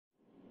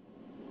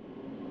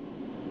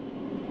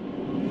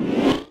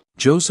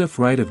Joseph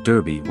Wright of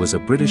Derby was a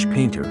British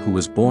painter who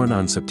was born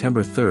on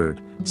September 3,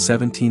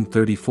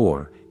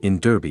 1734, in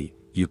Derby,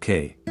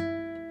 UK.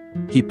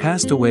 He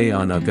passed away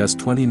on August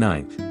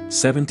 29,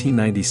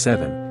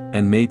 1797,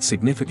 and made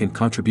significant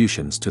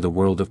contributions to the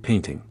world of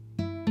painting.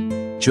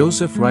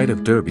 Joseph Wright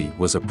of Derby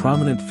was a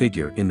prominent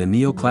figure in the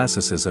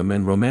Neoclassicism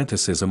and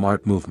Romanticism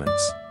art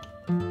movements.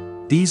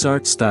 These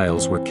art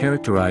styles were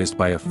characterized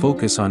by a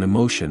focus on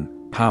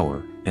emotion,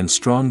 power, and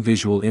strong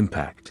visual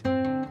impact.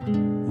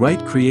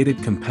 Wright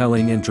created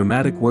compelling and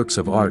dramatic works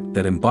of art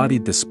that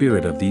embodied the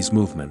spirit of these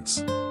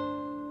movements.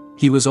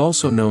 He was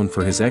also known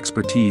for his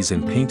expertise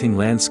in painting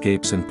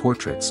landscapes and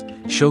portraits,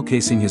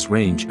 showcasing his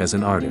range as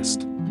an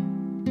artist.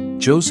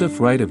 Joseph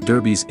Wright of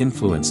Derby's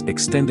influence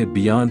extended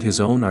beyond his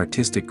own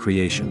artistic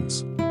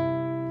creations.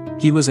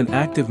 He was an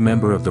active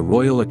member of the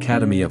Royal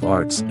Academy of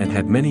Arts and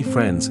had many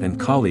friends and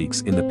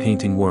colleagues in the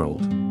painting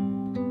world.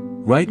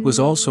 Wright was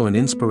also an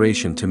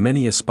inspiration to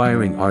many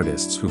aspiring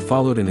artists who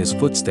followed in his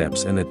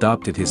footsteps and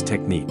adopted his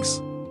techniques.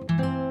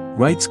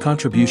 Wright's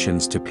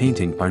contributions to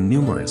painting are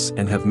numerous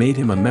and have made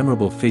him a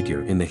memorable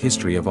figure in the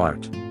history of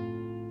art.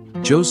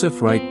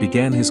 Joseph Wright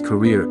began his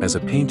career as a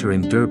painter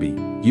in Derby,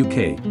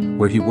 UK,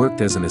 where he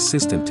worked as an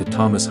assistant to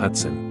Thomas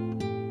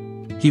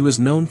Hudson. He was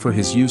known for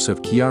his use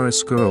of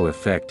chiaroscuro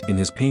effect in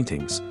his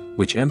paintings,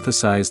 which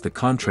emphasized the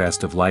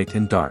contrast of light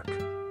and dark.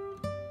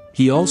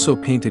 He also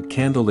painted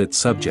candlelit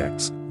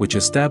subjects, which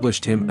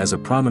established him as a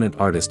prominent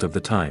artist of the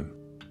time.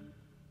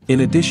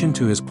 In addition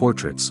to his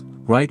portraits,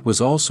 Wright was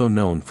also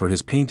known for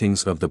his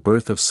paintings of the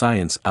birth of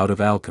science out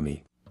of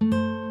alchemy.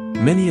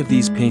 Many of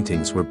these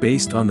paintings were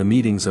based on the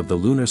meetings of the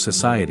Lunar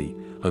Society,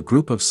 a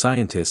group of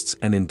scientists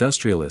and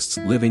industrialists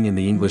living in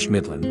the English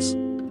Midlands.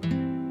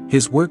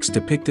 His works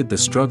depicted the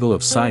struggle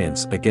of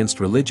science against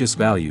religious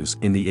values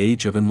in the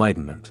Age of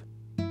Enlightenment.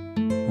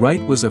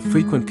 Wright was a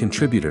frequent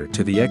contributor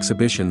to the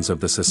exhibitions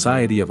of the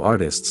Society of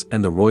Artists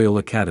and the Royal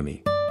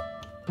Academy.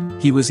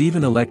 He was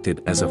even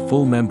elected as a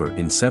full member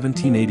in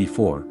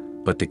 1784,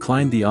 but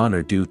declined the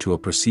honor due to a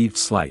perceived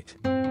slight.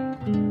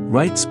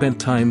 Wright spent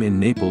time in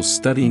Naples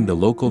studying the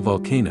local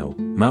volcano,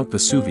 Mount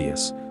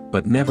Vesuvius,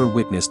 but never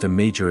witnessed a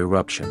major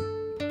eruption.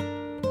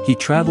 He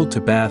traveled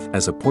to Bath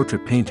as a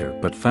portrait painter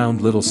but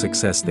found little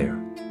success there.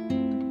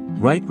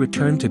 Wright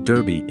returned to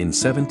Derby in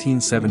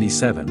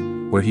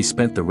 1777, where he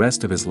spent the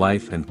rest of his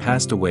life and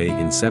passed away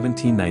in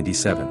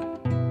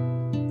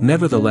 1797.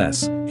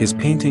 Nevertheless, his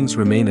paintings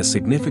remain a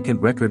significant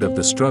record of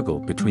the struggle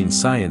between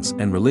science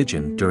and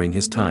religion during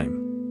his time.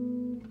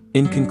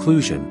 In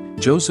conclusion,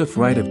 Joseph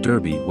Wright of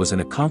Derby was an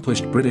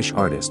accomplished British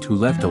artist who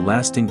left a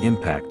lasting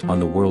impact on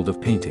the world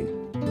of painting.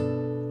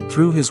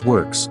 Through his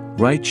works,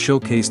 Wright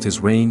showcased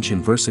his range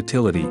and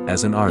versatility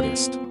as an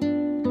artist.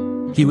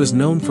 He was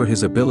known for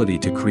his ability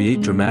to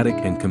create dramatic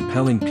and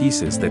compelling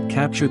pieces that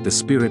captured the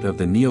spirit of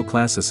the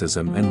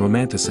Neoclassicism and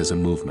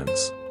Romanticism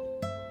movements.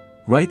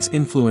 Wright's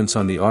influence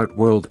on the art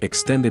world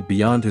extended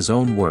beyond his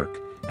own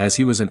work, as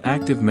he was an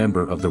active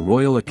member of the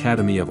Royal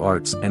Academy of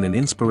Arts and an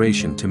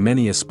inspiration to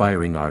many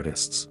aspiring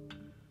artists.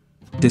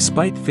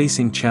 Despite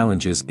facing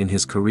challenges in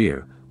his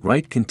career,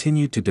 Wright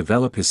continued to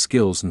develop his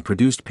skills and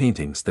produced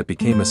paintings that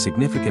became a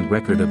significant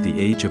record of the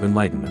Age of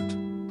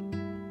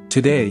Enlightenment.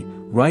 Today,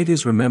 Wright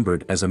is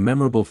remembered as a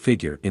memorable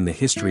figure in the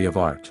history of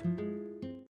art.